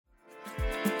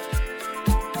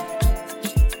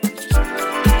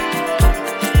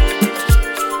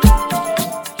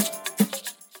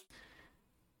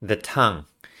the tongue.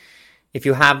 If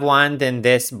you have one, then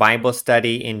this Bible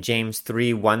study in James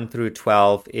 3, 1 through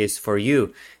 12 is for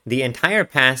you. The entire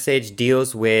passage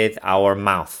deals with our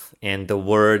mouth and the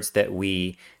words that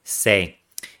we say.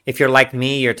 If you're like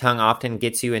me, your tongue often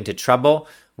gets you into trouble.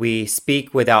 We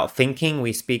speak without thinking.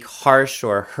 We speak harsh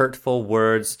or hurtful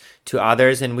words to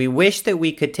others, and we wish that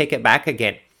we could take it back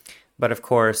again. But of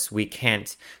course, we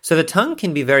can't. So the tongue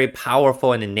can be very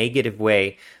powerful in a negative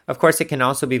way. Of course, it can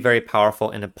also be very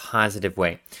powerful in a positive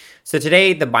way. So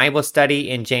today, the Bible study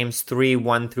in James 3,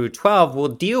 1 through 12 will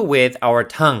deal with our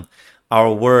tongue,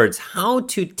 our words, how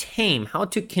to tame, how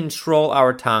to control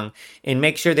our tongue and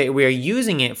make sure that we are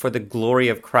using it for the glory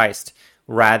of Christ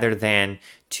rather than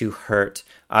to hurt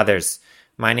others.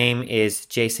 My name is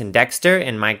Jason Dexter,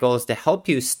 and my goal is to help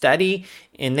you study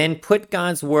and then put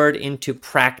God's word into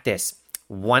practice,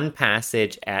 one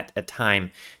passage at a time.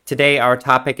 Today, our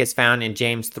topic is found in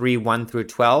James 3, 1 through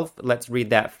 12. Let's read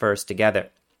that first together.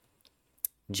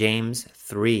 James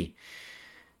 3,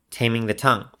 taming the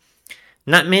tongue.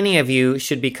 Not many of you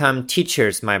should become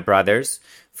teachers, my brothers,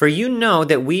 for you know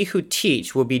that we who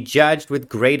teach will be judged with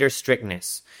greater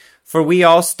strictness. For we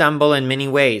all stumble in many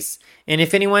ways. And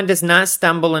if anyone does not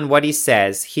stumble in what he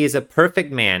says, he is a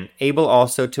perfect man, able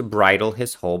also to bridle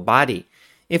his whole body.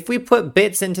 If we put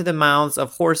bits into the mouths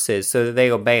of horses so that they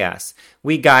obey us,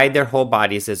 we guide their whole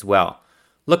bodies as well.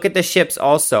 Look at the ships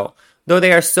also. Though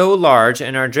they are so large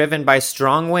and are driven by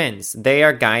strong winds, they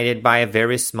are guided by a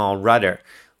very small rudder,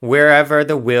 wherever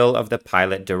the will of the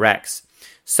pilot directs.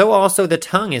 So also the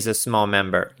tongue is a small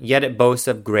member, yet it boasts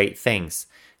of great things.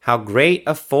 How great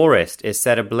a forest is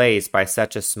set ablaze by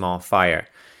such a small fire.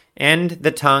 And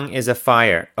the tongue is a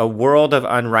fire, a world of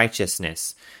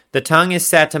unrighteousness. The tongue is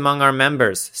set among our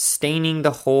members, staining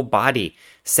the whole body,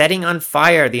 setting on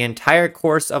fire the entire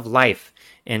course of life,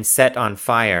 and set on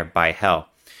fire by hell.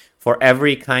 For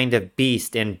every kind of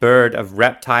beast and bird, of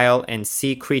reptile and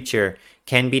sea creature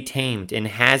can be tamed and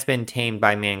has been tamed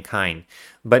by mankind.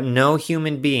 But no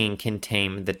human being can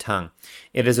tame the tongue.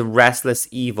 It is a restless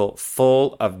evil,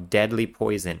 full of deadly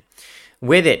poison.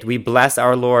 With it we bless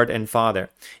our Lord and Father,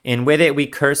 and with it we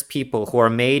curse people who are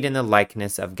made in the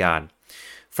likeness of God.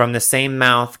 From the same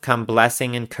mouth come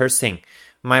blessing and cursing.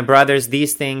 My brothers,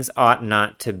 these things ought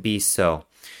not to be so.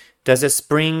 Does a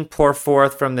spring pour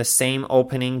forth from the same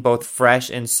opening both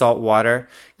fresh and salt water?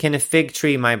 Can a fig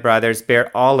tree, my brothers,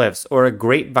 bear olives, or a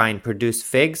grapevine produce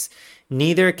figs?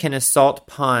 Neither can a salt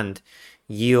pond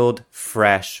yield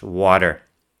fresh water.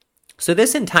 So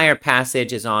this entire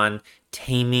passage is on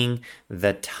taming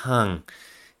the tongue.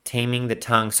 Taming the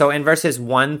tongue. So in verses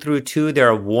 1 through 2, there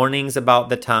are warnings about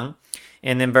the tongue.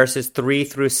 And then verses 3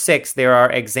 through 6, there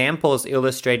are examples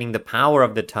illustrating the power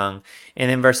of the tongue.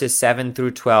 And then verses 7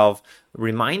 through 12,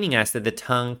 reminding us that the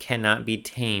tongue cannot be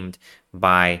tamed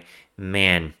by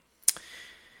man.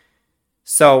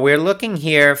 So we're looking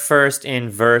here first in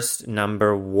verse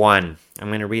number 1. I'm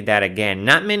going to read that again.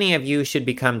 Not many of you should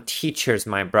become teachers,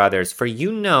 my brothers, for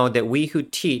you know that we who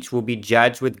teach will be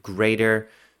judged with greater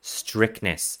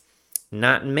strictness.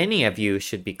 Not many of you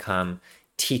should become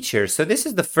teachers. So this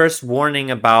is the first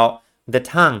warning about the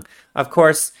tongue. Of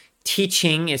course,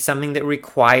 teaching is something that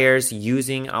requires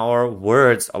using our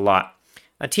words a lot.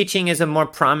 Teaching is a more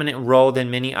prominent role than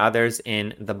many others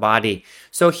in the body.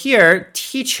 So here,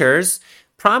 teachers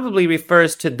probably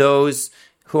refers to those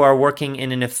who are working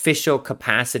in an official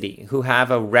capacity, who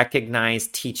have a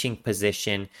recognized teaching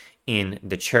position in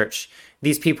the church.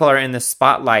 These people are in the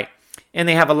spotlight, and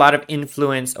they have a lot of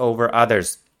influence over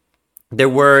others. Their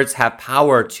words have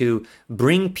power to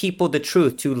bring people the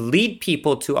truth, to lead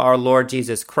people to our Lord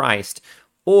Jesus Christ,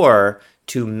 or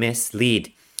to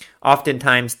mislead.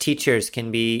 Oftentimes, teachers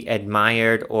can be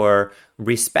admired or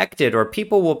respected, or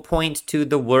people will point to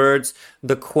the words,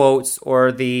 the quotes,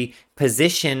 or the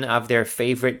position of their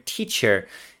favorite teacher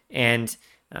and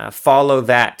follow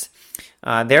that.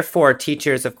 Therefore,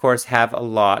 teachers, of course, have a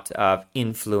lot of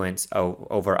influence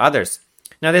over others.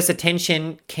 Now, this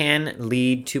attention can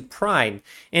lead to pride,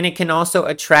 and it can also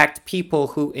attract people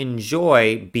who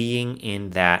enjoy being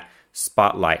in that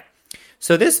spotlight.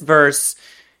 So this verse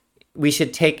we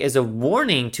should take as a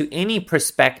warning to any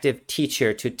prospective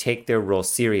teacher to take their role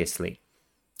seriously.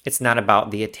 It's not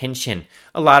about the attention.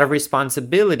 A lot of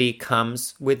responsibility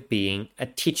comes with being a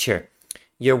teacher.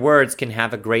 Your words can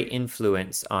have a great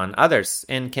influence on others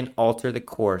and can alter the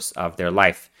course of their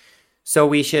life. So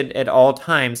we should, at all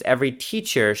times, every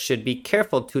teacher should be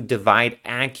careful to divide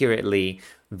accurately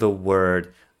the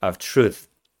word of truth.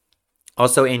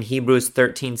 Also in Hebrews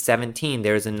 13:17,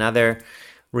 there's another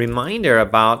reminder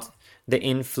about the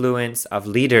influence of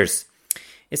leaders.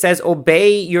 It says,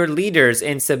 obey your leaders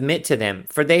and submit to them,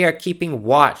 for they are keeping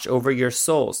watch over your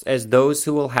souls as those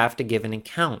who will have to give an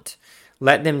account.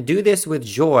 Let them do this with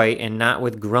joy and not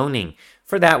with groaning,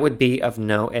 for that would be of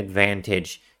no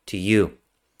advantage to you.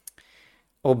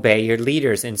 Obey your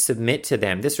leaders and submit to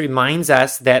them. This reminds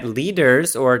us that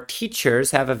leaders or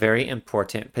teachers have a very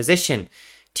important position.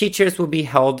 Teachers will be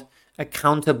held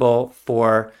accountable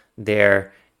for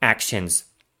their actions.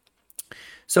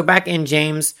 So back in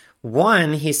James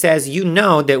 1, he says, you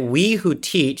know that we who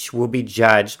teach will be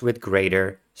judged with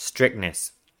greater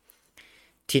strictness.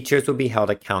 Teachers will be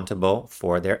held accountable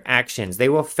for their actions. They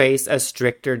will face a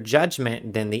stricter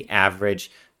judgment than the average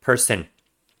person.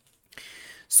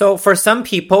 So for some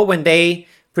people, when they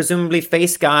presumably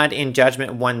face God in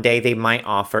judgment one day, they might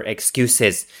offer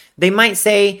excuses. They might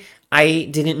say, I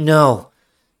didn't know.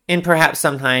 And perhaps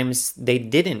sometimes they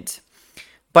didn't.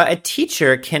 But a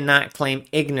teacher cannot claim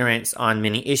ignorance on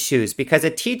many issues, because a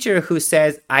teacher who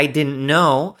says, I didn't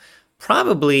know,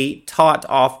 probably taught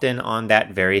often on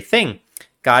that very thing.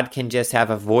 God can just have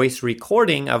a voice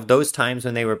recording of those times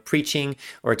when they were preaching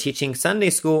or teaching Sunday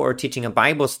school or teaching a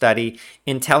Bible study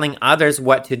and telling others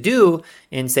what to do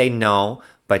and say, no,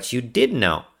 but you did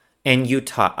know and you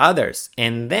taught others.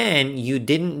 And then you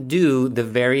didn't do the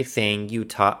very thing you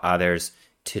taught others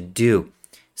to do.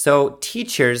 So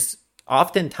teachers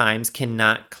oftentimes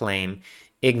cannot claim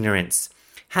ignorance.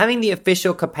 Having the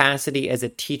official capacity as a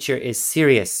teacher is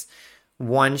serious.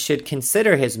 One should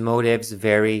consider his motives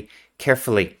very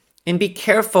carefully and be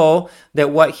careful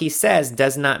that what he says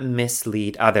does not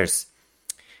mislead others.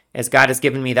 As God has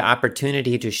given me the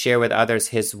opportunity to share with others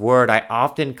his word, I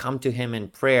often come to him in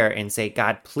prayer and say,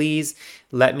 God, please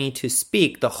let me to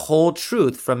speak the whole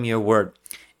truth from your word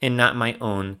and not my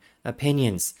own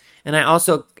opinions. And I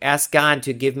also ask God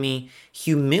to give me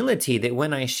humility that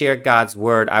when I share God's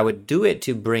word, I would do it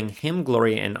to bring him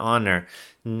glory and honor,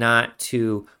 not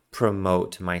to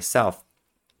promote myself.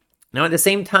 Now, at the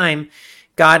same time,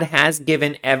 God has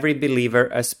given every believer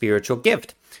a spiritual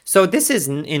gift. So this is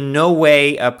in no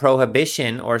way a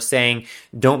prohibition or saying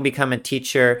don't become a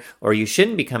teacher or you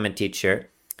shouldn't become a teacher.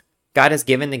 God has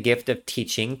given the gift of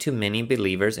teaching to many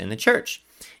believers in the church.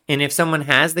 And if someone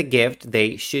has the gift,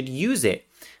 they should use it.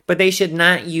 But they should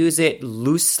not use it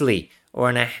loosely or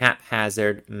in a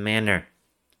haphazard manner.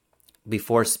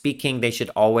 Before speaking, they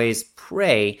should always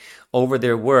pray over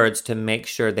their words to make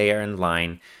sure they are in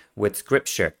line with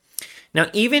Scripture. Now,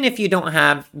 even if you don't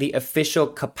have the official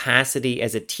capacity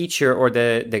as a teacher or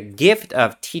the gift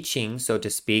of teaching, so to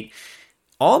speak,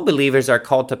 all believers are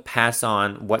called to pass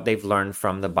on what they've learned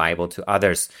from the Bible to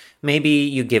others. Maybe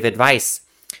you give advice.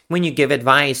 When you give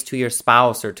advice to your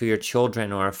spouse or to your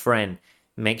children or a friend,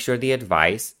 make sure the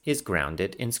advice is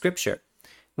grounded in Scripture.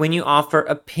 When you offer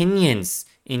opinions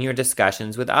in your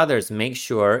discussions with others, make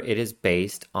sure it is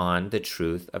based on the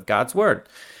truth of God's Word.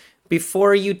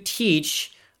 Before you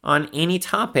teach on any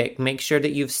topic, make sure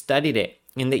that you've studied it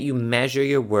and that you measure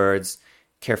your words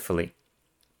carefully.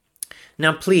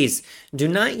 Now, please do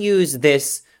not use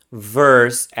this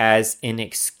verse as an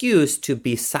excuse to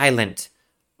be silent,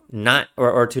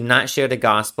 or to not share the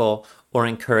gospel or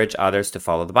encourage others to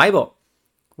follow the Bible.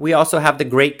 We also have the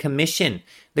Great Commission.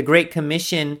 The Great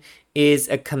Commission is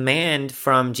a command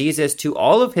from Jesus to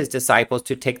all of his disciples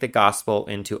to take the gospel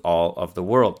into all of the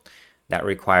world. That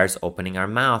requires opening our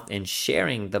mouth and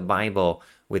sharing the Bible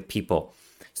with people.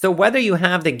 So whether you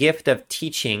have the gift of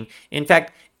teaching, in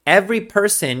fact, every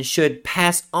person should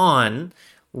pass on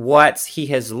what he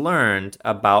has learned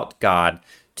about God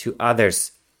to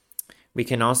others. We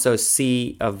can also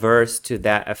see a verse to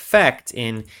that effect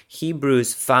in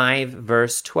Hebrews 5,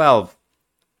 verse 12.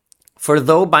 For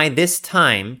though by this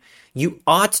time you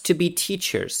ought to be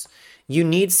teachers, you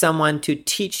need someone to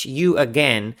teach you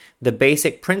again the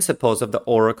basic principles of the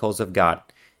oracles of God.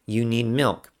 You need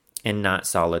milk and not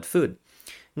solid food.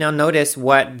 Now notice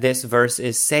what this verse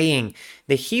is saying.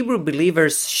 The Hebrew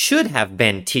believers should have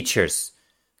been teachers.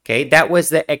 Okay, that was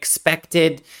the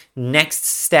expected next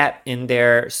step in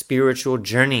their spiritual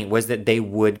journey, was that they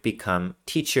would become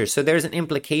teachers. So there's an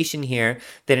implication here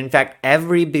that in fact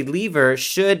every believer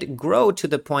should grow to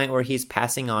the point where he's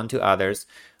passing on to others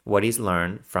what he's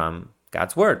learned from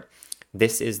God's Word.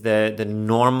 This is the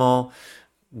normal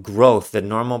growth, the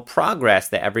normal progress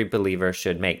that every believer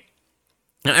should make.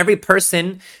 Now, every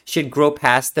person should grow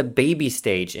past the baby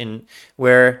stage, in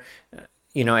where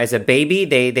as a baby,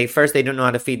 they don't know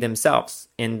how to feed themselves.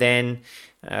 And then,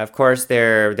 of course,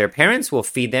 their parents will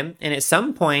feed them. And at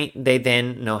some point, they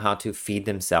then know how to feed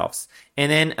themselves.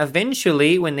 And then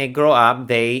eventually, when they grow up,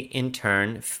 they in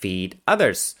turn feed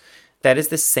others. that is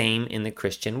the same in the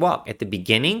Christian walk. At the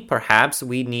beginning, perhaps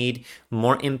we need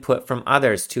more input from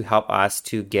others to help us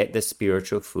to get the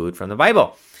spiritual food from the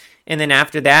Bible. And then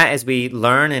after that, as we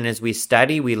learn and as we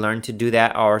study, we learn to do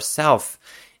that ourselves.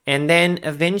 And then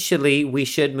eventually we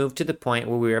should move to the point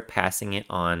where we are passing it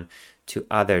on to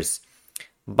others.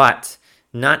 But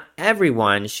not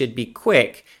everyone should be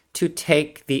quick to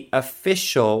take the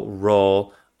official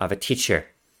role of a teacher.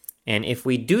 And if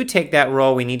we do take that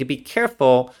role, we need to be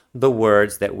careful the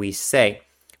words that we say.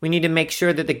 We need to make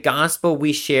sure that the gospel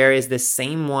we share is the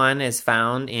same one as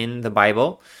found in the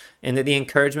Bible, and that the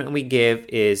encouragement we give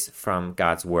is from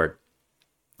God's word.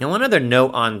 Now, one other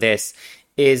note on this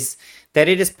is that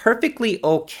it is perfectly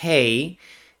okay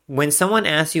when someone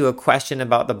asks you a question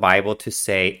about the Bible to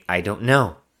say, I don't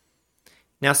know.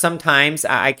 Now, sometimes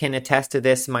I can attest to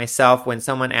this myself. When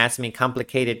someone asks me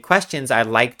complicated questions, I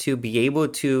like to be able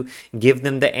to give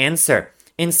them the answer.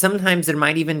 And sometimes there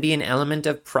might even be an element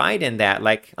of pride in that,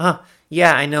 like,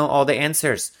 yeah, I know all the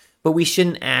answers. But we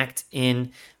shouldn't act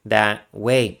in that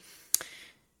way.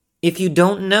 If you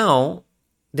don't know,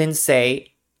 then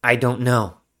say, I don't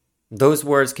know. Those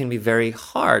words can be very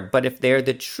hard, but if they're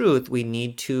the truth, we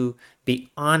need to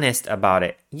be honest about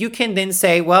it. You can then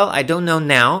say, well, I don't know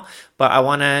now, but I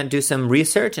want to do some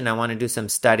research and I want to do some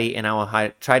study and I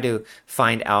will try to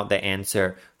find out the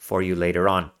answer for you later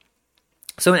on.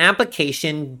 So in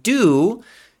application, do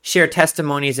share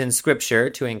testimonies in Scripture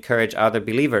to encourage other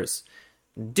believers.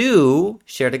 Do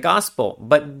share the gospel,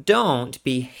 but don't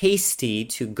be hasty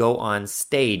to go on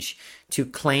stage to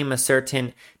claim a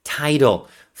certain title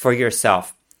for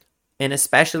yourself. And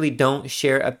especially don't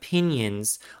share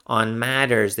opinions on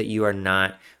matters that you are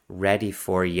not ready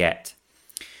for yet.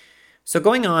 So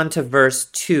going on to verse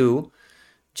 2,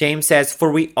 James says,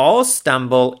 For we all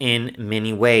stumble in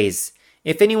many ways.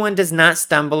 If anyone does not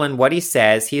stumble in what he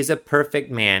says, he is a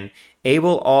perfect man,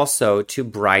 able also to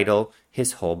bridle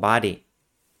his whole body.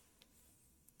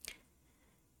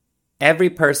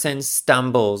 Every person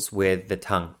stumbles with the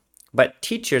tongue. But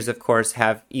teachers, of course,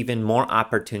 have even more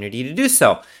opportunity to do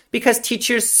so because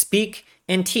teachers speak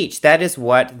and teach. That is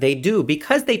what they do.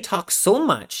 Because they talk so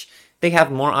much, they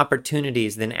have more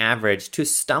opportunities than average to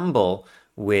stumble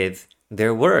with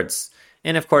their words.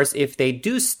 And of course, if they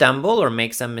do stumble or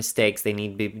make some mistakes, they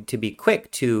need to be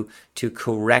quick to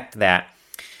correct that.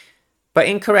 But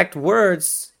incorrect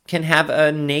words can have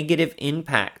a negative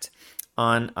impact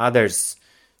on others.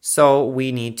 So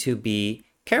we need to be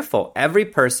careful. Every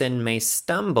person may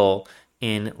stumble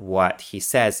in what he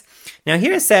says. Now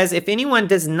here it says, if anyone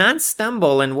does not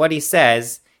stumble in what he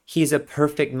says, he's a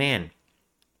perfect man.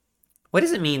 What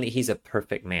does it mean that he's a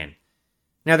perfect man?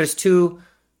 Now there's two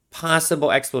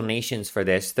possible explanations for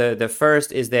this. The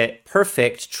first is that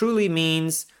perfect truly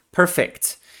means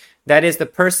perfect. That is, the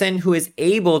person who is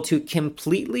able to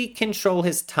completely control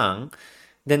his tongue,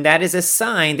 then that is a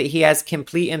sign that he has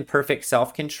complete and perfect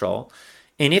self-control.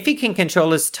 And if he can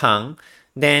control his tongue,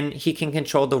 then he can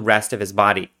control the rest of his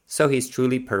body. So he's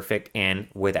truly perfect and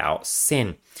without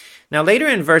sin. Now later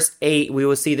in verse 8, we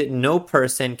will see that no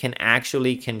person can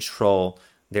actually control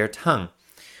their tongue.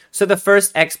 So the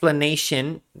first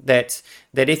explanation that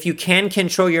if you can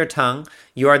control your tongue,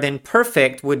 you are then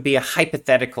perfect would be a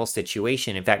hypothetical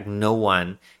situation. In fact, no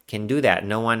one can do that.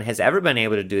 No one has ever been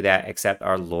able to do that except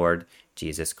our Lord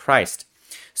Jesus Christ.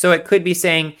 So it could be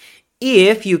saying,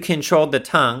 if you controlled the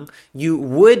tongue, you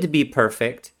would be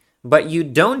perfect, but you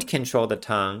don't control the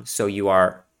tongue, so you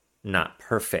are not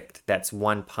perfect. That's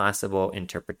one possible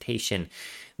interpretation.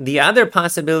 The other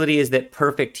possibility is that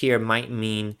perfect here might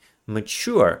mean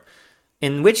mature,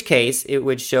 in which case it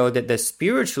would show that the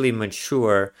spiritually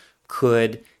mature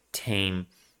could tame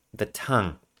the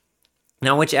tongue.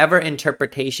 Now, whichever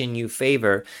interpretation you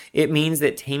favor, it means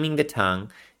that taming the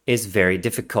tongue is very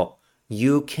difficult.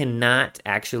 You cannot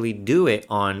actually do it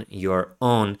on your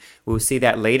own. We'll see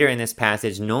that later in this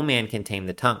passage. No man can tame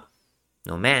the tongue.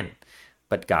 No man.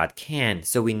 But God can.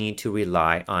 So we need to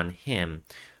rely on him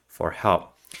for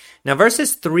help. Now,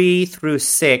 verses 3 through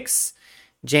 6,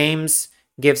 James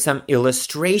gives some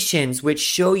illustrations which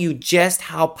show you just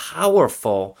how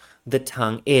powerful the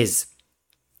tongue is.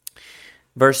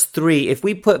 Verse 3, if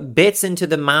we put bits into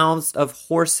the mouths of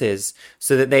horses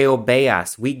so that they obey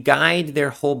us, we guide their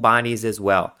whole bodies as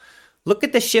well. Look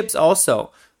at the ships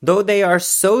also. Though they are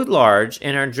so large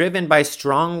and are driven by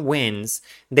strong winds,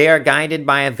 they are guided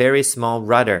by a very small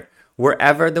rudder,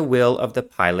 wherever the will of the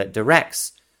pilot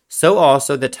directs. So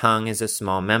also the tongue is a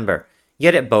small member,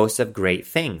 yet it boasts of great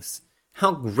things.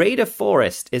 How great a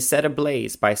forest is set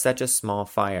ablaze by such a small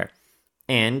fire.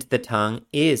 And the tongue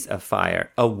is a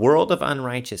fire, a world of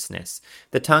unrighteousness.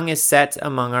 The tongue is set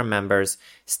among our members,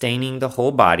 staining the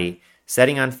whole body,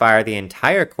 setting on fire the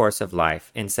entire course of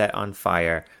life, and set on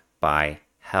fire by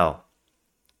hell.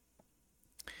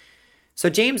 So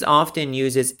James often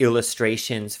uses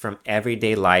illustrations from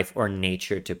everyday life or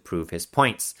nature to prove his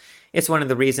points. It's one of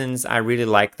the reasons I really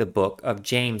like the book of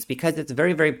James, because it's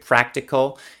very, very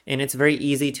practical and it's very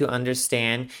easy to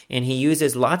understand, and he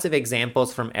uses lots of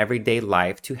examples from everyday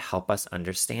life to help us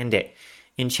understand it.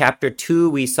 In chapter 2,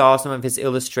 we saw some of his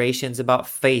illustrations about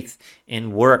faith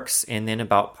and works, and then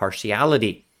about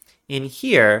partiality. In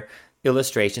here,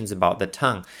 illustrations about the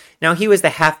tongue. Now, he was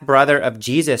the half-brother of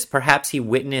Jesus. Perhaps he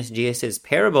witnessed Jesus'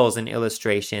 parables and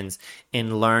illustrations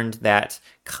and learned that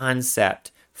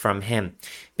concept from him.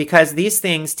 Because these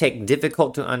things take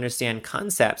difficult to understand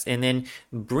concepts and then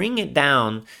bring it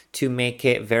down to make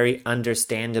it very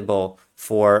understandable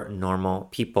for normal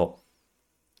people.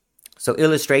 So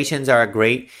illustrations are a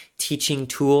great teaching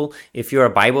tool. If you're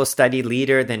a Bible study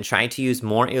leader, then try to use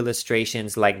more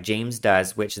illustrations like James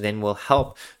does, which then will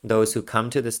help those who come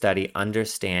to the study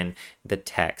understand the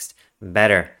text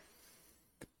better.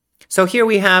 So here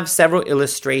we have several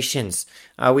illustrations.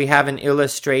 We have an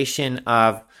illustration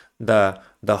of the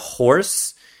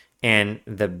horse and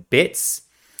the bits.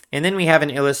 And then we have an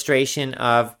illustration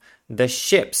of the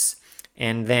ships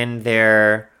and then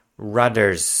their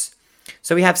rudders.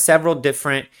 So we have several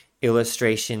different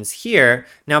illustrations here.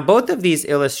 Now, both of these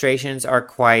illustrations are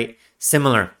quite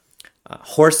similar.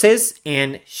 Horses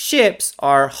and ships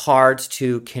are hard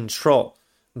to control,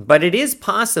 but it is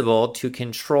possible to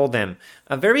control them.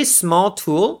 A very small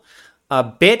tool, a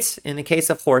bit in the case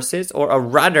of horses, or a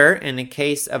rudder in the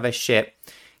case of a ship,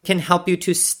 can help you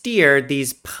to steer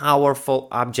these powerful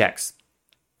objects.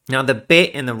 Now, the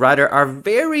bit and the rudder are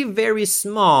very, very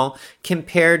small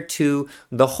compared to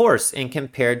the horse and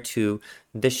compared to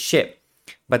the ship,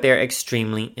 but they're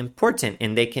extremely important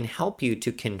and they can help you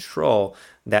to control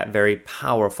that very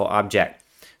powerful object.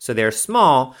 So they're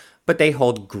small, but they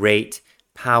hold great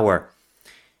power.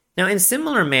 Now, in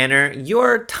similar manner,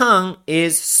 your tongue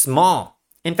is small.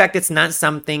 In fact, it's not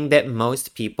something that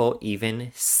most people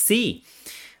even see,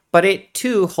 but it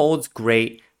too holds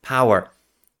great power.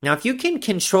 Now, if you can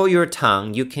control your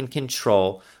tongue, you can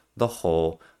control the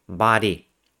whole body.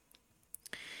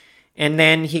 And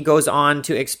then he goes on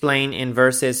to explain in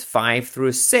verses 5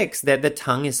 through 6 that the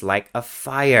tongue is like a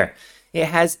fire. It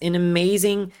has an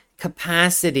amazing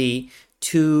capacity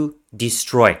to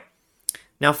destroy.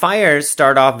 Now, fires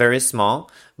start off very small,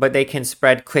 but they can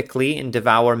spread quickly and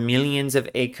devour millions of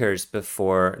acres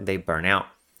before they burn out.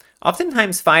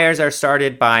 Oftentimes, fires are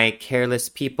started by careless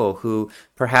people who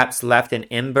perhaps left an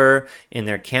ember in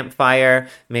their campfire.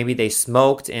 Maybe they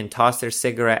smoked and tossed their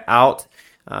cigarette out.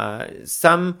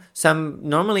 Some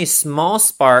normally small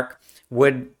spark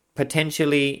would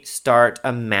potentially start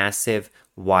a massive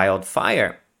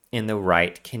wildfire in the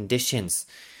right conditions.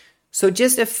 So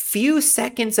just a few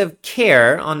seconds of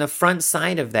care on the front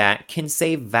side of that can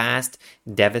save vast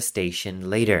devastation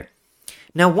later.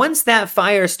 Now, once that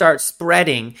fire starts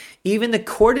spreading, even the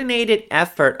coordinated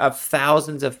effort of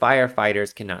thousands of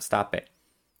firefighters cannot stop it.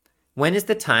 When is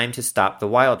the time to stop the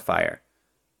wildfire?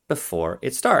 Before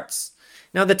it starts.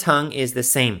 Now, the tongue is the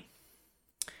same.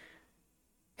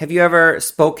 Have you ever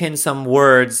spoken some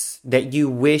words that you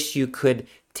wish you could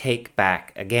take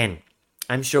back again?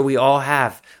 I'm sure we all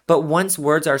have. But once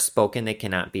words are spoken, they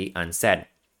cannot be unsaid.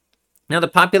 Now, the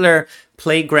popular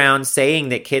playground saying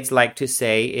that kids like to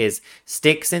say is,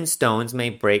 "Sticks and stones may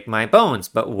break my bones,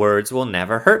 but words will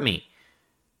never hurt me."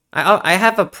 I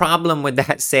have a problem with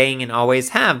that saying and always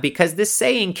have, because this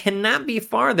saying cannot be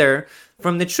farther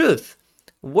from the truth.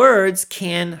 Words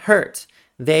can hurt.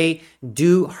 They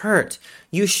do hurt.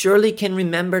 You surely can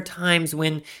remember times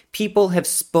when people have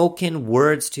spoken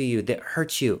words to you that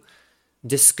hurt you,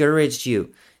 discouraged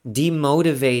you,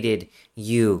 demotivated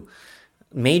you,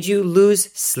 made you lose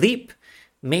sleep,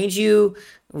 made you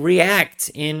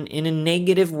react in a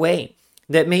negative way,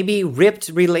 that maybe ripped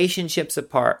relationships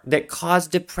apart, that caused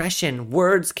depression.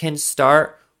 Words can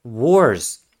start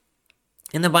wars.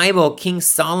 In the Bible, King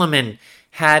Solomon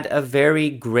had a very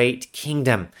great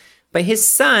kingdom, but his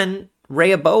son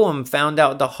Rehoboam found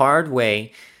out the hard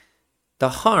way the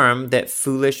harm that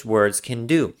foolish words can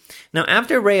do. Now,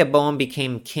 after Rehoboam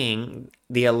became king,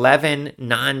 the 11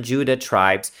 non-Judah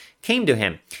tribes came to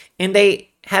him, and they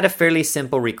had a fairly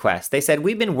simple request. They said,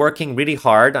 "We've been working really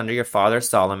hard under your father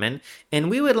Solomon, and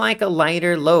we would like a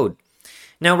lighter load."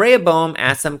 Now, Rehoboam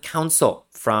asked some counsel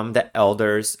from the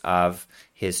elders of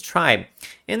his tribe,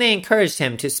 and they encouraged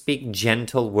him to speak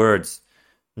gentle words,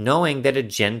 knowing that a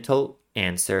gentle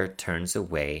answer turns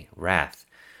away wrath.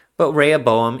 But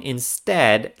Rehoboam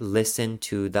instead listened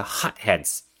to the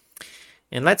hotheads.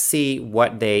 And let's see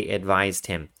what they advised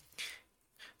him.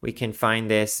 We can find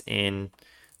this in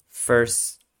 1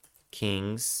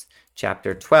 Kings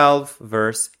chapter 12,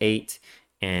 verse 8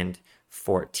 and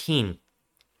 14.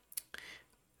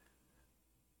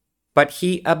 But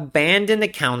he abandoned the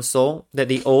counsel that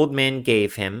the old men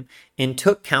gave him and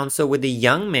took counsel with the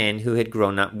young men who had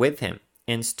grown up with him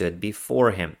and stood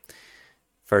before him.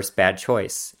 First bad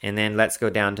choice. And then let's go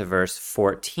down to verse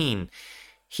 14.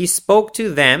 He spoke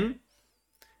to them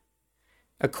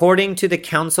according to the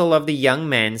counsel of the young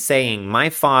men, saying, My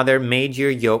father made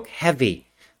your yoke heavy,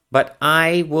 but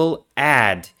I will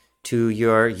add to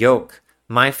your yoke.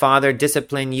 My father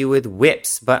disciplined you with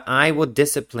whips, but I will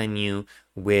discipline you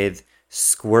with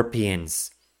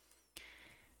scorpions.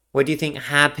 What do you think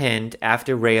happened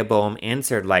after Rehoboam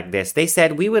answered like this? They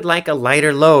said, we would like a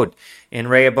lighter load. And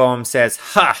Rehoboam says,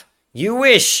 Ha! You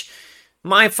wish!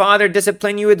 My father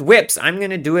disciplined you with whips. I'm going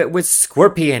to do it with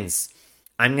scorpions.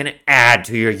 I'm going to add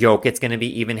to your yoke. It's going to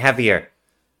be even heavier.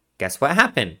 Guess what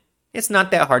happened? It's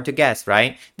not that hard to guess,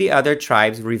 right? The other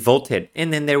tribes revolted,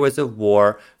 and then there was a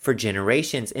war for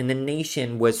generations, and the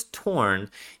nation was torn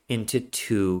into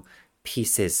two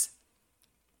pieces.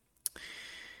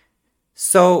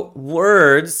 So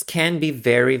words can be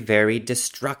very, very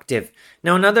destructive.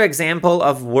 Now, another example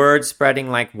of words spreading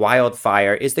like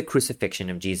wildfire is the crucifixion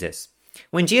of Jesus.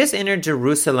 When Jesus entered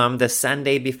Jerusalem the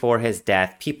Sunday before his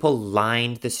death, people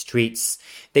lined the streets.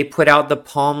 They put out the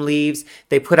palm leaves.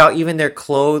 They put out even their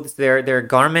clothes, their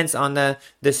garments on the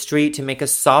street to make a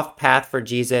soft path for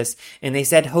Jesus. And they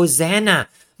said, Hosanna,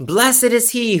 blessed is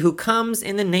he who comes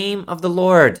in the name of the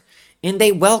Lord. And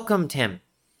they welcomed him.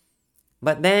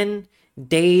 But then,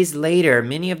 days later,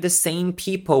 many of the same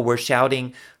people were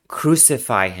shouting,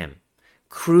 Crucify him,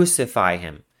 crucify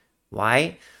him.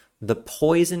 Why? The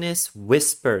poisonous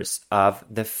whispers of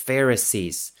the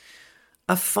Pharisees.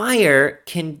 A fire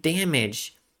can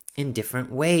damage in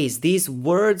different ways. These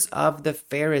words of the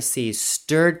Pharisees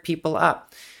stirred people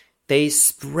up. They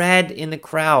spread in the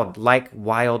crowd like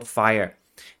wildfire.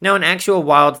 Now, an actual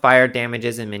wildfire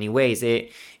damages in many ways.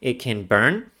 It can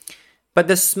burn, but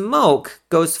the smoke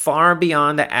goes far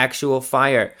beyond the actual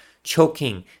fire,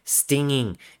 choking,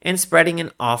 stinging, and spreading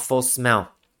an awful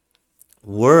smell.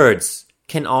 Words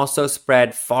can also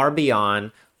spread far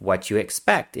beyond what you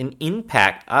expect and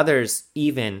impact others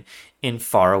even in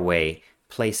faraway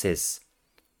places.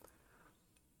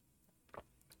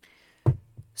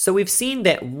 So we've seen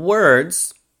that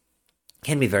words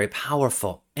can be very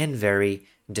powerful and very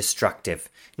destructive.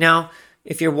 Now,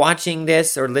 if you're watching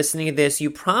this or listening to this,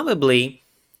 you probably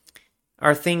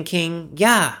are thinking,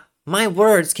 yeah, my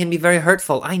words can be very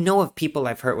hurtful. I know of people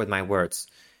I've hurt with my words.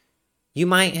 You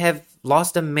might have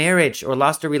lost a marriage or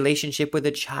lost a relationship with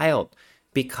a child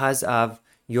because of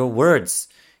your words.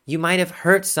 You might have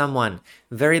hurt someone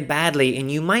very badly,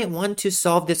 and you might want to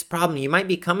solve this problem. You might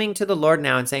be coming to the Lord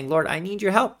now and saying, Lord, I need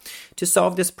your help to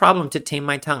solve this problem, to tame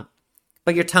my tongue.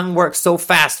 But your tongue works so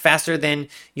fast, faster than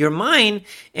your mind.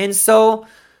 And so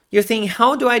you're thinking,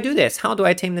 how do I do this? How do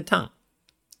I tame the tongue?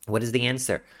 What is the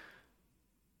answer?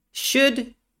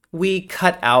 Should we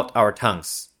cut out our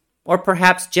tongues? Or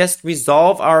perhaps just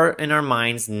resolve in our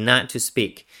minds not to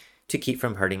speak, to keep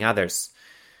from hurting others?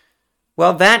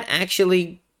 Well, that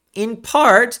actually, in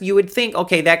part, you would think,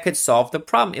 okay, that could solve the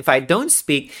problem. If I don't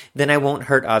speak, then I won't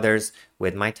hurt others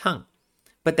with my tongue.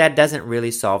 But that doesn't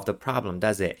really solve the problem,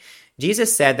 does it?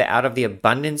 Jesus said that out of the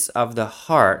abundance of the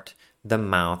heart, the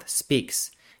mouth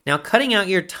speaks. Now, cutting out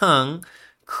your tongue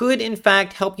could, in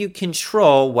fact, help you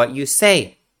control what you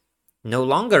say. No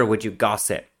longer would you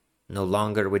gossip. No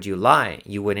longer would you lie.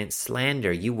 You wouldn't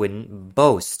slander. You wouldn't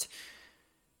boast.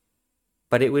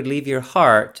 But it would leave your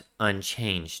heart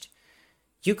unchanged.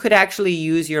 You could actually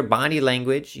use your body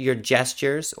language, your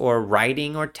gestures, or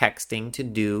writing or texting to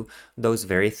do those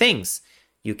very things.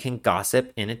 You can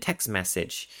gossip in a text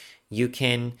message. You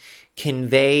can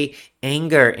convey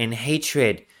anger and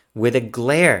hatred with a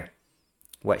glare.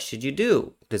 What should you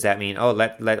do? Does that mean,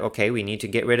 okay, we need to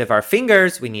get rid of our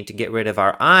fingers. We need to get rid of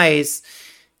our eyes.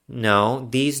 No,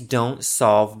 these don't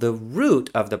solve the root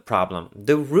of the problem.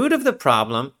 The root of the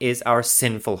problem is our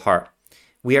sinful heart.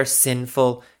 We are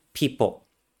sinful people.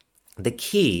 The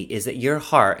key is that your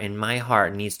heart and my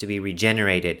heart needs to be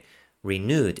regenerated,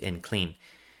 renewed, and clean.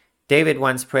 David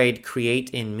once prayed, create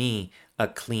in me a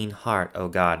clean heart, O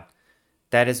God.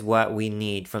 That is what we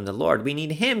need from the Lord. We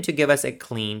need Him to give us a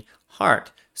clean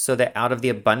heart, so that out of the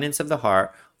abundance of the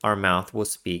heart, our mouth will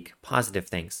speak positive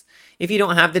things. If you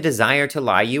don't have the desire to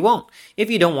lie, you won't. If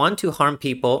you don't want to harm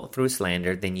people through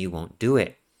slander, then you won't do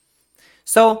it.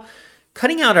 So,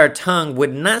 cutting out our tongue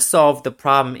would not solve the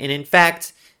problem. And in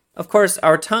fact, of course,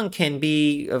 our tongue can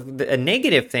be a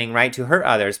negative thing, right, to hurt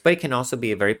others, but it can also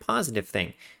be a very positive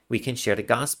thing. We can share the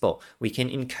gospel. We can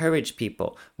encourage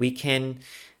people. We can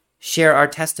share our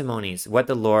testimonies, what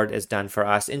the Lord has done for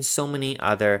us, and so many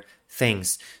other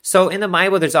things. So in the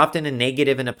Bible, there's often a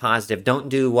negative and a positive. Don't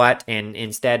do what, and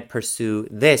instead pursue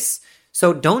this.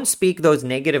 So don't speak those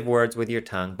negative words with your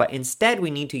tongue, but instead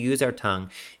we need to use our tongue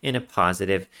in a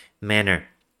positive manner.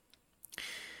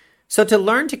 So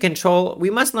we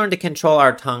must learn to control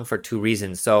our tongue for two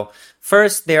reasons. So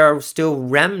first, there are still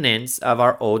remnants of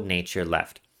our old nature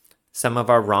left. Some of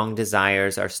our wrong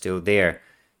desires are still there.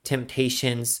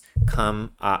 Temptations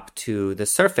come up to the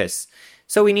surface.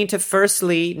 So we need to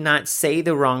firstly not say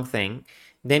the wrong thing.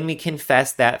 Then we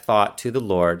confess that thought to the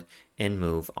Lord and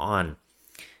move on.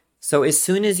 So as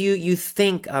soon as you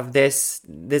think of this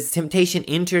temptation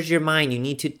enters your mind, you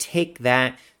need to take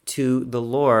that to the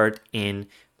Lord in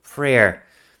prayer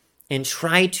and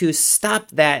try to stop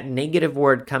that negative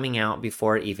word coming out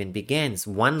before it even begins.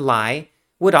 One lie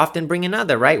would often bring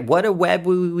another, right? What a web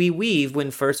we weave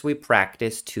when first we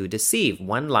practice to deceive.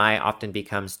 One lie often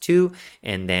becomes two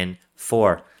and then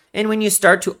four. And when you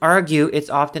start to argue, it's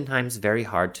oftentimes very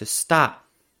hard to stop.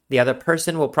 The other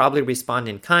person will probably respond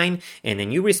in kind, and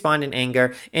then you respond in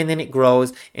anger, and then it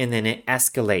grows, and then it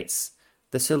escalates.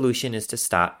 The solution is to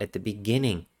stop at the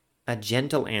beginning. A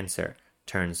gentle answer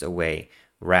turns away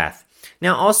wrath.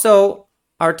 Now also,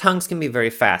 our tongues can be very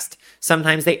fast.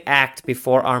 Sometimes they act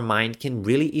before our mind can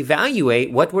really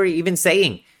evaluate what we're even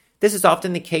saying. This is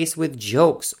often the case with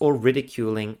jokes or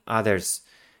ridiculing others.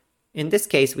 In this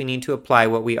case, we need to apply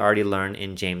what we already learned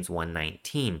in James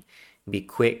 1:19. Be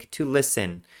quick to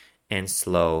listen and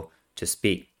slow to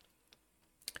speak.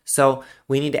 So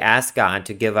we need to ask God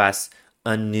to give us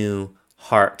a new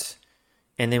heart.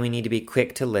 And then we need to be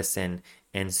quick to listen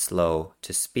and slow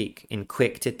to speak, and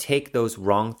quick to take those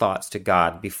wrong thoughts to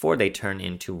God before they turn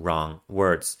into wrong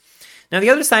words. Now, the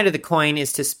other side of the coin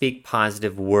is to speak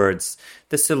positive words.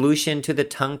 The solution to the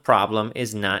tongue problem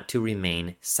is not to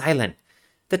remain silent.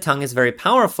 The tongue is very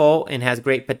powerful and has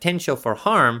great potential for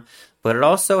harm, but it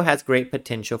also has great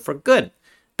potential for good.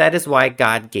 That is why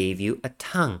God gave you a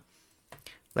tongue.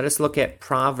 Let us look at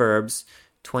Proverbs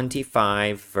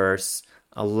 25, verse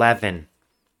 11.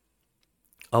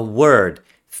 A word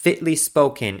fitly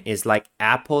spoken is like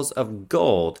apples of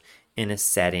gold in a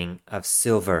setting of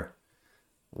silver.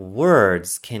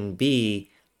 Words can be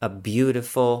a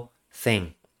beautiful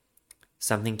thing,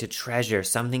 something to treasure,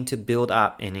 something to build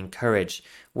up and encourage.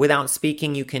 Without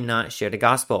speaking, you cannot share the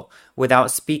gospel. Without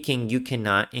speaking, you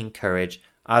cannot encourage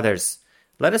others.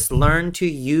 Let us learn to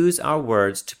use our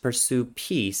words to pursue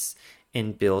peace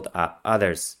and build up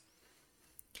others.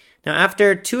 Now,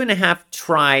 after 2.5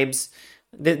 tribes,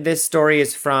 this story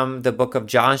is from the book of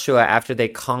Joshua after they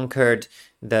conquered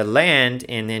the land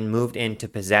and then moved in to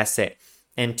possess it.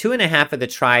 And 2.5 of the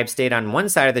tribes stayed on one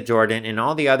side of the Jordan, and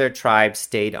all the other tribes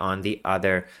stayed on the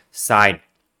other side.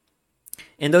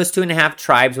 And those 2.5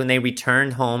 tribes, when they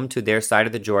returned home to their side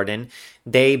of the Jordan,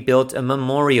 they built a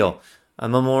memorial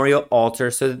altar,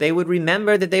 so that they would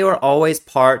remember that they were always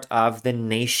part of the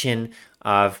nation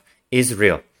of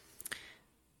Israel.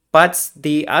 But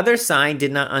the other side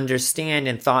did not understand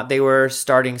and thought they were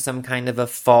starting some kind of a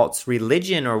false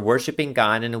religion or worshiping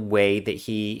God in a way that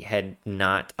he had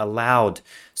not allowed.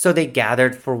 So they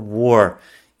gathered for war,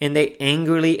 and they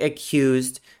angrily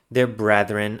accused their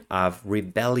brethren of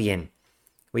rebellion.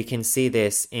 We can see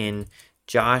this in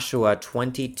Joshua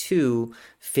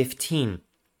 22:15.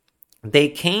 They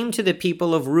came to the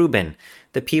people of Reuben,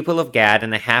 the people of Gad,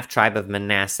 and the half-tribe of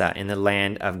Manasseh in the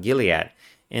land of Gilead.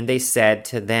 And they said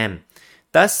to them,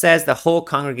 "Thus says the whole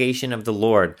congregation of the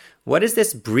Lord, what is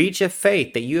this breach of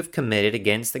faith that you have committed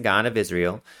against the God of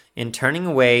Israel in turning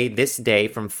away this day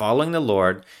from following the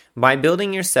Lord by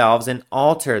building yourselves an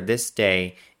altar this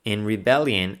day in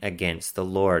rebellion against the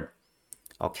Lord?"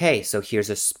 Okay, so here's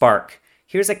a spark.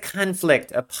 Here's a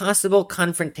conflict. A possible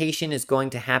confrontation is going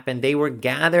to happen. They were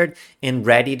gathered and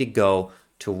ready to go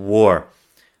to war.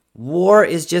 War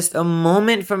is just a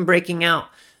moment from breaking out.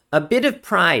 A bit of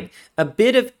pride, a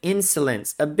bit of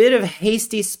insolence, a bit of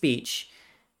hasty speech,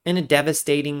 and a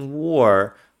devastating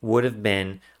war would have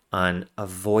been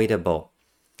unavoidable.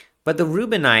 But the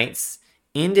Reubenites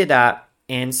ended up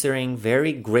answering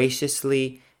very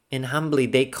graciously and humbly.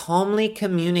 They calmly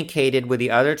communicated with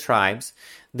the other tribes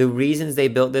the reasons they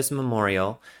built this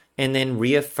memorial, and then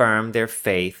reaffirm their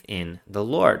faith in the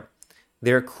Lord.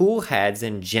 Their cool heads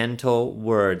and gentle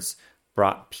words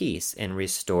brought peace and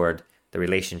restored the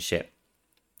relationship.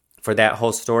 For that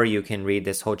whole story, you can read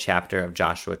this whole chapter of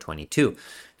Joshua 22.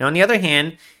 Now, on the other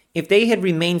hand, if they had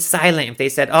remained silent, if they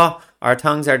said, oh, our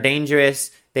tongues are dangerous,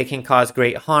 they can cause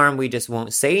great harm, we just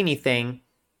won't say anything,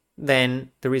 then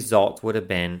the result would have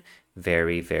been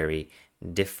very, very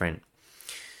different.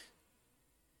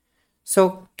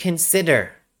 So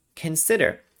consider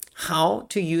how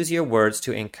to use your words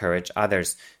to encourage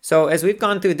others. So as we've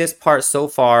gone through this part so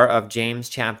far of James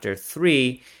chapter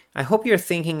 3, I hope you're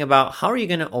thinking about how are you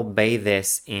going to obey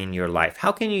this in your life?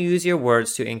 How can you use your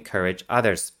words to encourage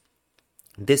others?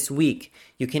 This week,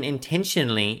 you can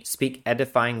intentionally speak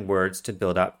edifying words to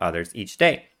build up others each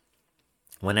day.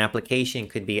 One application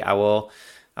could be I will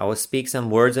speak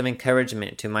some words of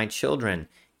encouragement to my children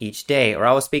each day, or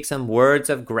I will speak some words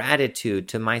of gratitude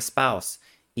to my spouse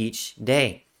each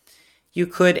day. You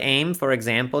could aim, for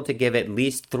example, to give at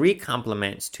least 3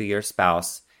 compliments to your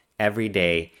spouse every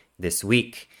day this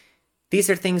week. These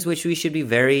are things which we should be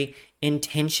very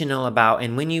intentional about.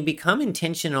 And when you become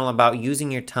intentional about using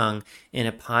your tongue in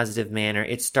a positive manner,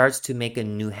 it starts to make a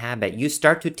new habit. You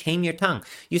start to tame your tongue.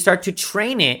 You start to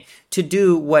train it to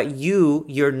do what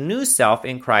your new self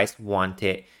in Christ, want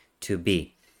it to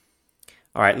be.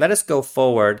 All right, let us go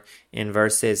forward in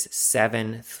verses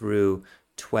 7 through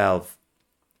 12.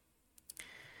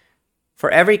 For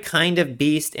every kind of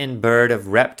beast and bird, of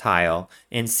reptile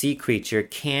and sea creature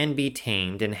can be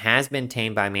tamed and has been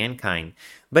tamed by mankind,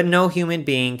 but no human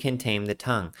being can tame the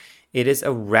tongue. It is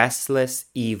a restless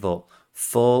evil,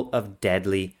 full of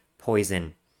deadly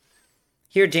poison.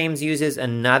 Here James uses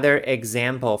another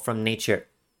example from nature,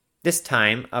 this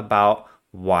time about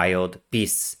wild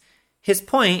beasts. His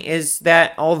point is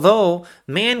that although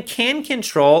man can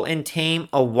control and tame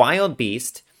a wild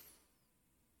beast,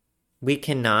 we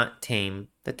cannot tame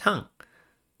the tongue.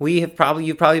 You've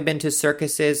probably been to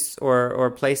circuses or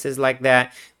places like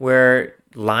that where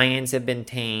lions have been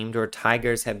tamed or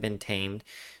tigers have been tamed.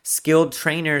 Skilled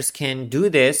trainers can do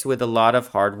this with a lot of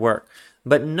hard work,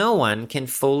 but no one can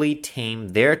fully tame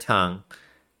their tongue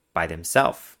by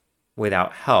themselves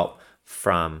without help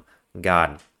from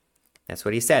God. That's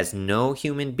what he says. No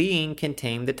human being can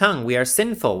tame the tongue. We are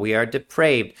sinful. We are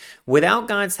depraved. Without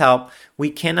God's help, we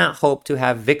cannot hope to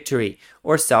have victory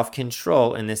or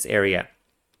self-control in this area.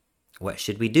 What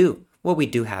should we do? Well, we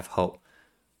do have hope.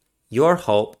 Your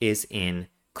hope is in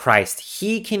Christ.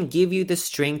 He can give you the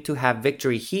strength to have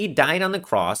victory. He died on the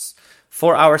cross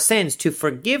for our sins to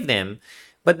forgive them,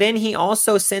 but then he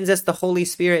also sends us the Holy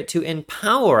Spirit to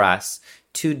empower us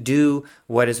to do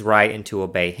what is right and to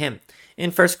obey him. In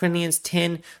 1 Corinthians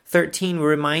 10:13, we're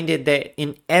reminded that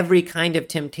in every kind of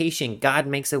temptation, God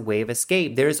makes a way of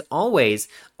escape. There's always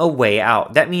a way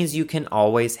out. That means you can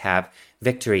always have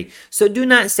victory. So do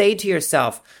not say to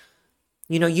yourself,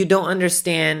 you don't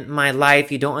understand my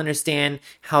life. You don't understand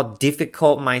how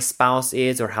difficult my spouse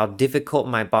is or how difficult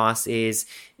my boss is.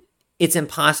 It's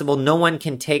impossible. No one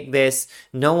can take this.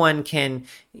 No one can,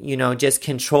 just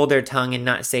control their tongue and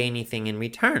not say anything in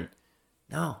return.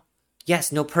 No.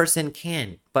 Yes, no person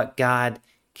can, but God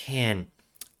can.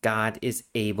 God is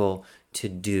able to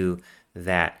do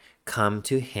that. Come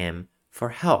to him for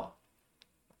help.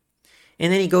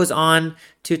 And then he goes on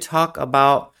to talk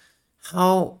about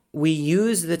how we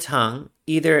use the tongue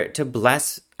either to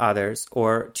bless others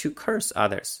or to curse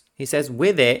others. He says,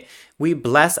 with it, we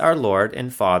bless our Lord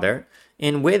and Father,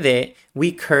 and with it,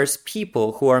 we curse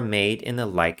people who are made in the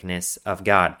likeness of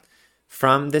God.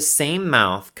 From the same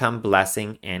mouth come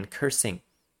blessing and cursing.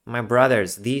 My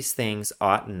brothers, these things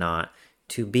ought not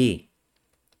to be.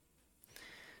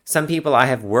 Some people I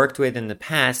have worked with in the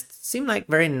past seem like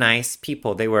very nice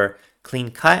people. They were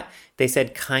clean cut. They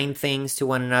said kind things to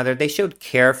one another. They showed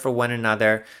care for one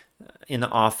another in the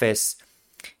office.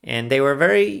 And they were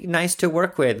very nice to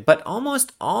work with. But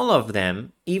almost all of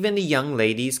them, even the young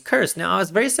ladies, cursed. Now, I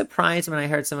was very surprised when I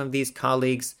heard some of these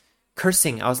colleagues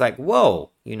cursing. I was like,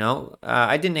 whoa,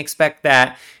 I didn't expect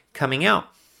that coming out.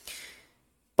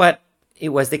 But it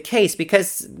was the case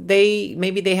because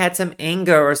maybe they had some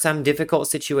anger or some difficult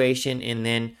situation, and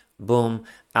then boom,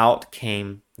 out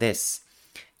came this.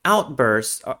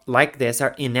 Outbursts like this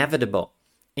are inevitable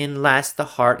unless the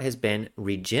heart has been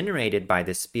regenerated by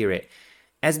the Spirit.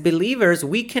 As believers,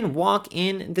 we can walk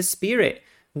in the Spirit.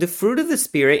 The fruit of the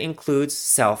Spirit includes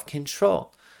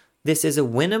self-control. This is a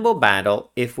winnable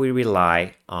battle if we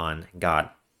rely on God.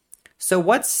 So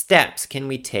what steps can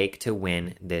we take to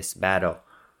win this battle?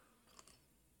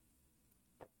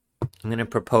 I'm going to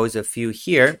propose a few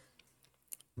here.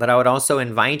 But I would also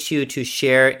invite you to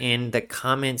share in the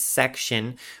comments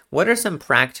section, what are some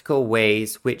practical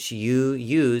ways which you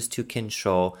use to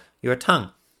control your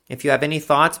tongue? If you have any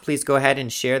thoughts, please go ahead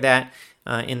and share that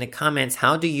in the comments.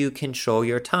 How do you control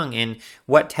your tongue? And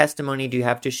what testimony do you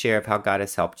have to share of how God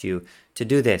has helped you to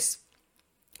do this?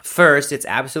 First, it's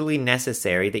absolutely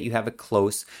necessary that you have a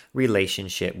close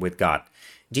relationship with God.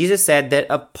 Jesus said that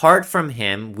apart from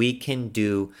him, we can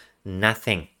do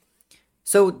nothing.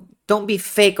 So don't be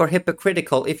fake or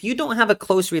hypocritical. If you don't have a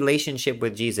close relationship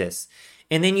with Jesus,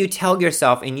 and then you tell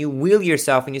yourself and you will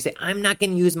yourself and you say, I'm not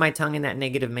going to use my tongue in that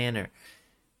negative manner,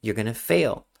 you're going to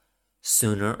fail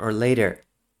sooner or later,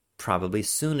 probably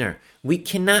sooner. We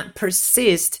cannot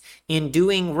persist in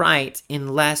doing right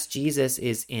unless Jesus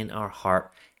is in our heart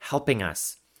helping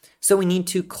us. So we need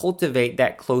to cultivate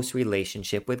that close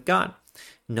relationship with God,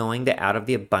 knowing that out of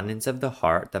the abundance of the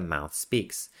heart, the mouth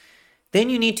speaks. Then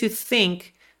you need to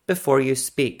think before you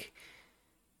speak.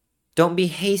 Don't be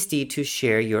hasty to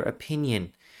share your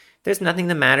opinion. There's nothing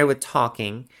the matter with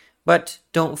talking, but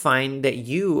don't find that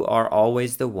you are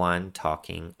always the one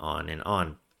talking on and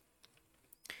on.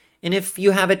 And if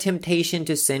you have a temptation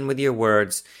to sin with your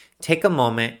words, take a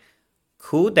moment,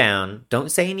 cool down,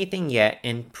 don't say anything yet,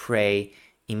 and pray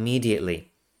immediately.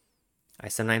 I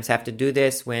sometimes have to do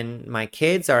this when my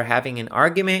kids are having an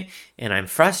argument and I'm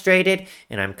frustrated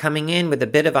and I'm coming in with a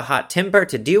bit of a hot temper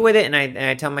to deal with it, and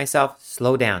I tell myself,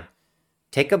 slow down,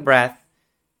 take a breath,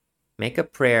 make a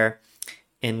prayer,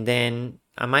 and then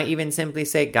I might even simply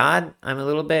say, God, I'm a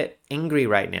little bit angry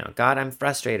right now. God, I'm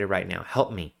frustrated right now.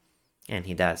 Help me. And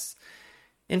he does.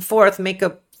 And fourth, make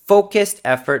a focused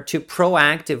effort to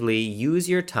proactively use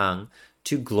your tongue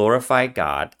to glorify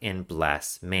God and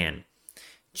bless man.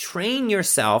 Train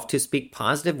yourself to speak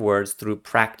positive words through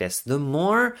practice. The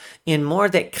more and more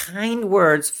that kind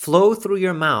words flow through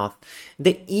your mouth,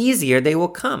 the easier they will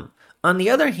come. On the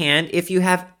other hand, if you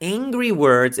have angry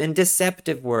words and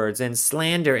deceptive words and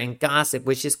slander and gossip,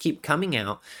 which just keep coming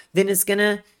out, then it's going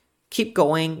to keep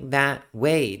going that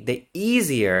way. The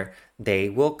easier they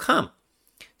will come.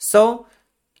 So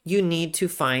you need to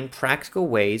find practical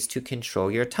ways to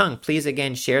control your tongue. Please,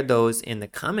 again, share those in the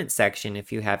comment section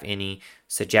if you have any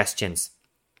suggestions.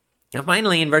 Now,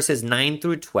 finally, in verses 9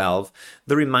 through 12,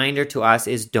 the reminder to us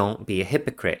is don't be a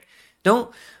hypocrite.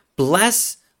 Don't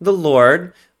bless the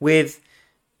Lord with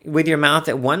your mouth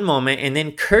at one moment and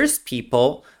then curse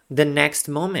people the next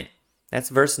moment. That's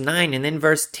verse 9. And then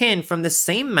verse 10, from the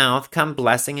same mouth come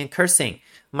blessing and cursing.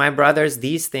 My brothers,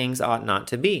 these things ought not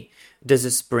to be. Does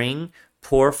a spring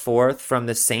pour forth from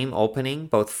the same opening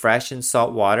both fresh and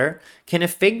salt water? Can a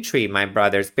fig tree, my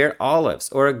brothers, bear olives,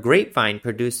 or a grapevine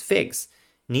produce figs?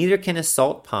 Neither can a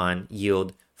salt pond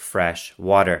yield fresh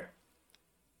water.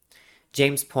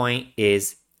 James' point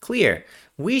is clear.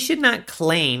 We should not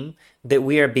claim that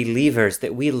we are believers,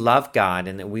 that we love God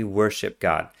and that we worship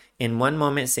God. In one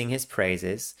moment sing his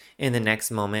praises, in the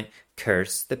next moment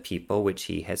curse the people which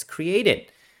he has created.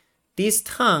 These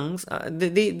tongues,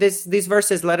 these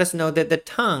verses let us know that the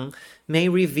tongue may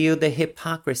reveal the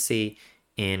hypocrisy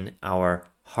in our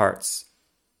hearts.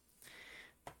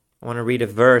 I want to read a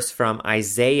verse from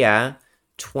Isaiah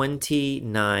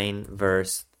 29,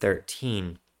 verse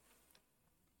 13.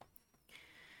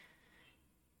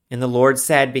 And the Lord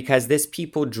said, because this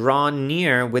people draw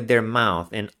near with their mouth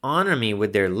and honor me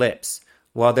with their lips,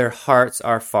 while their hearts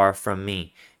are far from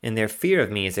me, and their fear of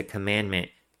me is a commandment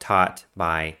taught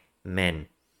by men.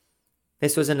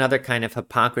 This was another kind of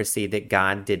hypocrisy that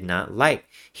God did not like.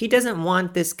 He doesn't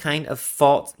want this kind of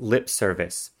false lip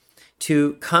service,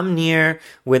 to come near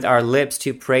with our lips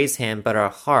to praise him, but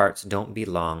our hearts don't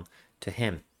belong to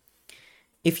him.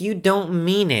 If you don't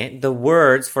mean it, the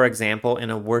words, for example, in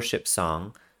a worship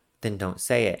song, then don't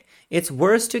say it. It's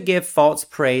worse to give false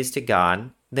praise to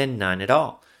God than none at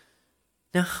all.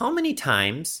 Now, how many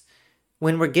times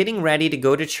when we're getting ready to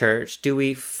go to church, do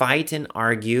we fight and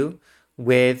argue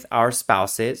with our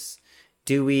spouses?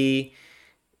 Do we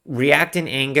react in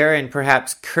anger and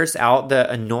perhaps curse out the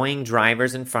annoying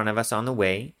drivers in front of us on the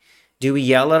way? Do we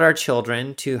yell at our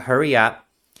children to hurry up?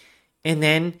 And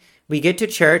then we get to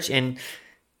church and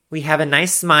we have a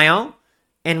nice smile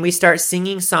and we start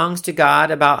singing songs to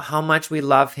God about how much we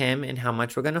love him and how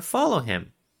much we're going to follow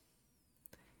him.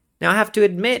 Now, I have to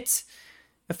admit,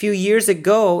 a few years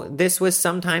ago, this was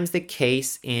sometimes the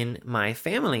case in my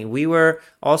family. We were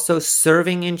also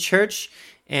serving in church,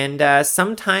 and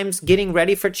sometimes getting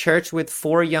ready for church with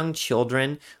 4 young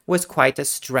children was quite a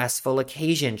stressful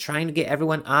occasion, trying to get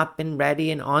everyone up and ready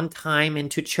and on time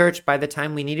and to church by the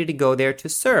time we needed to go there to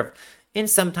serve. And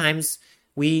sometimes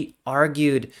we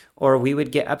argued or we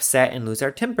would get upset and lose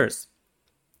our tempers.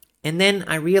 And then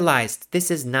I realized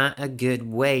this is not a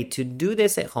good way to do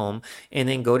this at home and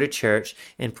then go to church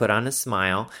and put on a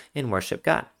smile and worship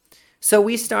God. So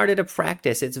we started a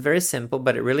practice. It's very simple,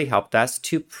 but it really helped us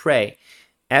to pray.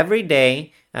 Every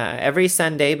day, every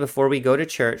Sunday before we go to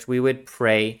church, we would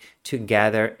pray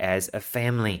together as a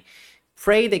family.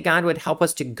 Pray that God would help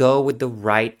us to go with the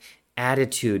right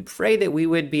attitude. Pray that we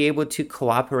would be able to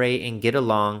cooperate and get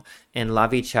along and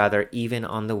love each other even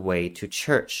on the way to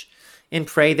church. And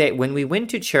pray that when we went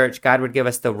to church, God would give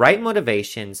us the right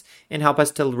motivations and help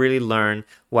us to really learn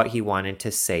what He wanted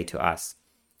to say to us.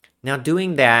 Now,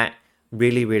 doing that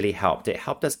really helped. It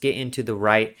helped us get into the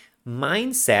right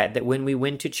mindset that when we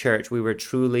went to church, we were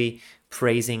truly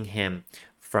praising Him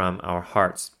from our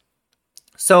hearts.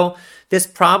 So this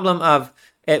problem of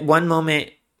at one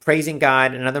moment praising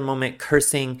God, another moment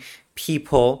cursing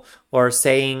people or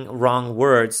saying wrong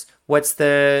words,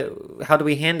 how do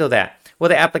we handle that? Well,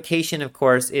 the application, of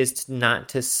course, is not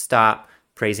to stop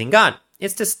praising God.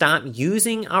 It's to stop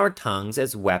using our tongues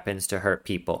as weapons to hurt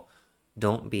people.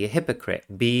 Don't be a hypocrite.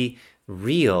 Be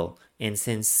real and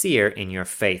sincere in your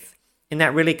faith. And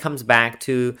that really comes back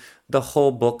to the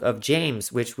whole book of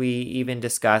James, which we even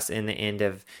discuss in the end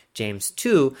of James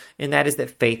 2, and that is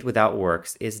that faith without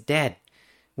works is dead.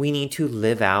 We need to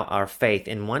live out our faith.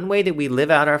 And one way that we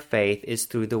live out our faith is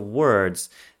through the words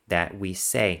that we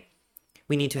say.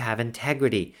 We need to have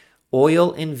integrity.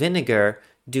 Oil and vinegar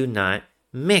do not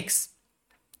mix.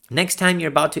 Next time you're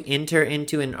about to enter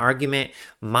into an argument,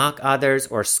 mock others,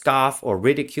 or scoff, or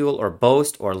ridicule, or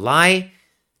boast, or lie,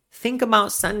 think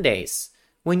about Sundays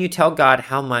when you tell God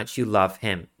how much you love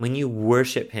Him, when you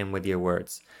worship Him with your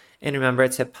words. And remember,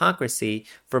 it's hypocrisy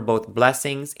for both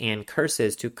blessings and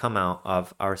curses to come out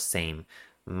of our same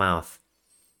mouth.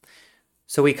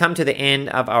 So we come to the end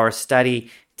of our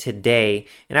study today,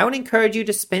 and I would encourage you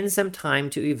to spend some time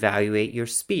to evaluate your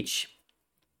speech.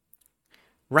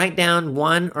 Write down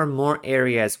one or more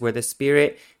areas where the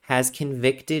Spirit has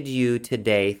convicted you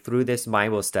today through this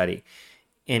Bible study,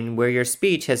 and where your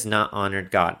speech has not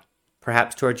honored God.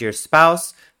 Perhaps towards your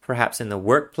spouse, perhaps in the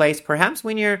workplace, perhaps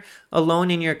when you're alone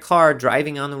in your car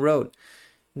driving on the road.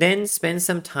 Then spend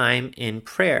some time in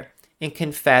prayer and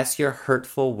confess your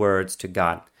hurtful words to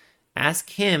God.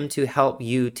 Ask Him to help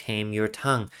you tame your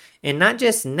tongue. And not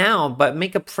just now, but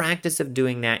make a practice of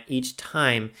doing that each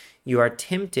time you are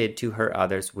tempted to hurt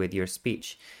others with your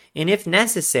speech. And if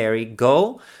necessary,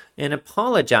 go and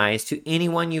apologize to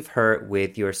anyone you've hurt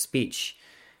with your speech.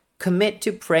 Commit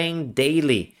to praying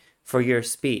daily for your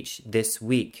speech this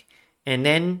week. And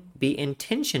then be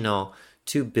intentional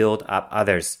to build up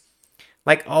others.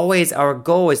 Like always, our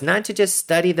goal is not to just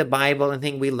study the Bible and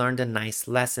think we learned a nice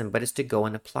lesson, but it's to go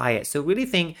and apply it. So really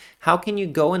think, how can you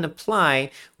go and apply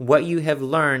what you have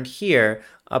learned here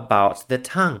about the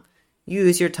tongue?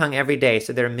 Use your tongue every day.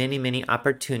 So there are many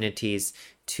opportunities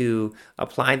to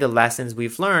apply the lessons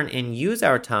we've learned and use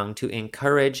our tongue to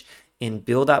encourage and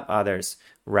build up others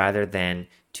rather than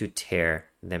to tear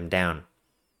them down.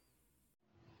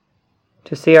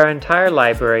 To see our entire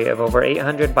library of over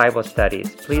 800 Bible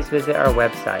studies, please visit our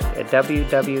website at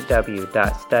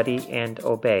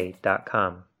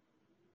www.studyandobey.com.